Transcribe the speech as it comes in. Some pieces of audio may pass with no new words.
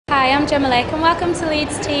I'm Gemma Lake and welcome to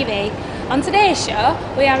Leeds TV. On today's show,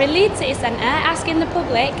 we are in Leeds City Centre asking the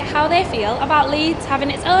public how they feel about Leeds having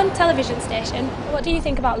its own television station. What do you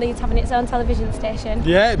think about Leeds having its own television station?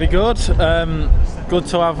 Yeah, it'd be good. Good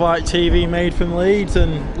to have like TV made from Leeds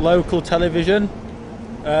and local television.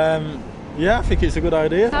 Yeah, I think it's a good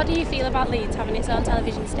idea. How do you feel about Leeds having its own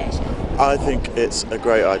television station? I think it's a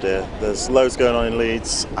great idea. There's loads going on in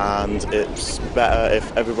Leeds and it's better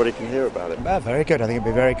if everybody can hear about it. Very good. I think it'd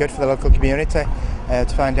be very good for the local community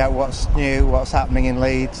to find out what's new, what's happening in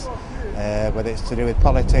Leeds, whether it's to do with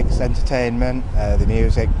politics, entertainment, the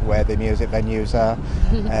music, where the music venues are.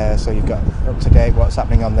 So you've got up to date what's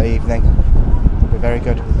happening on the evening. It'd be very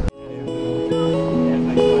good.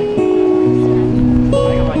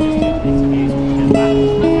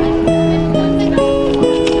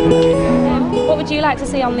 What would you like to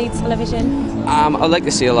see on Leeds television? I'd like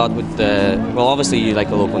to see a lot with the, well, obviously you like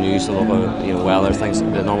the local news, the local, weather things,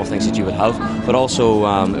 the normal things that you would have, but also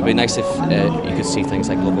it'd be nice if you could see things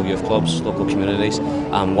like local youth clubs, local communities,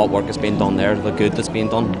 what work is being done there, the good that's being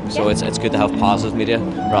done. So it's good to have positive media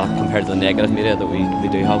rather compared to the negative media that we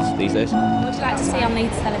do have these days. What would you like to see on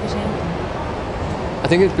Leeds television? I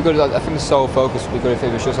think it'd be good. I think the sole focus would be good if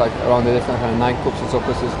it was just like around the different kind of nightclubs and stuff.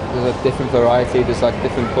 There's a different variety. There's like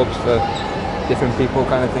different clubs for different people,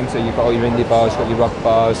 kind of thing. So you've got all your indie bars, you've got your rock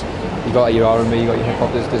bars, you've got your R&B, you've got your hip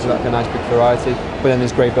hop. There's like a nice big variety. But then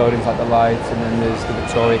there's great buildings like the Lights, and then there's the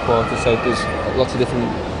Victoria Quarter. So there's lots of different,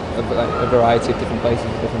 a variety of different places,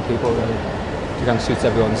 different people. Really, it kind of suits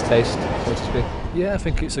everyone's taste, so to speak. Yeah, I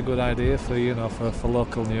think it's a good idea for for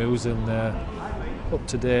local news and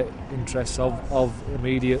up-to-date interests of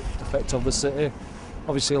immediate effect of the city.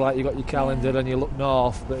 Obviously, like you got your calendar and you look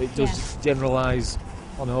north, but it does generalise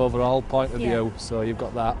on an overall point of view. So you've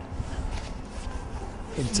got that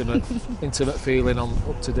intimate feeling on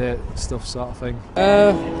up-to-date stuff, sort of thing.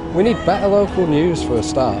 We need better local news for a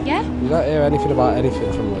start. Yeah. You don't hear anything about anything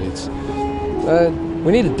from Leeds.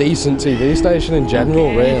 We need a decent TV station in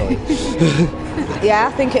general, really. Yeah,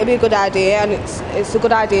 I think it'd be a good idea, and it's a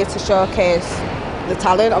good idea to showcase the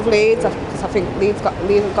talent of Leeds, because I think Leeds got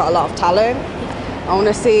a lot of talent. I want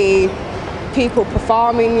to see people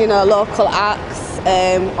performing, local acts.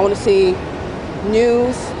 I want to see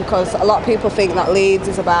news, because a lot of people think that Leeds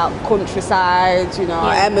is about countryside,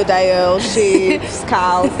 Emmerdale, sheep,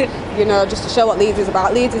 cows, just to show what Leeds is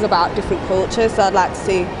about. Leeds is about different cultures, so I'd like to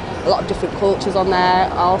see a lot of different cultures on there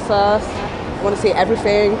also. I want to see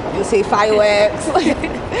everything. I want to see fireworks.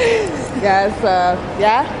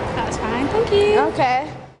 Yeah. That's fine, thank you. Okay.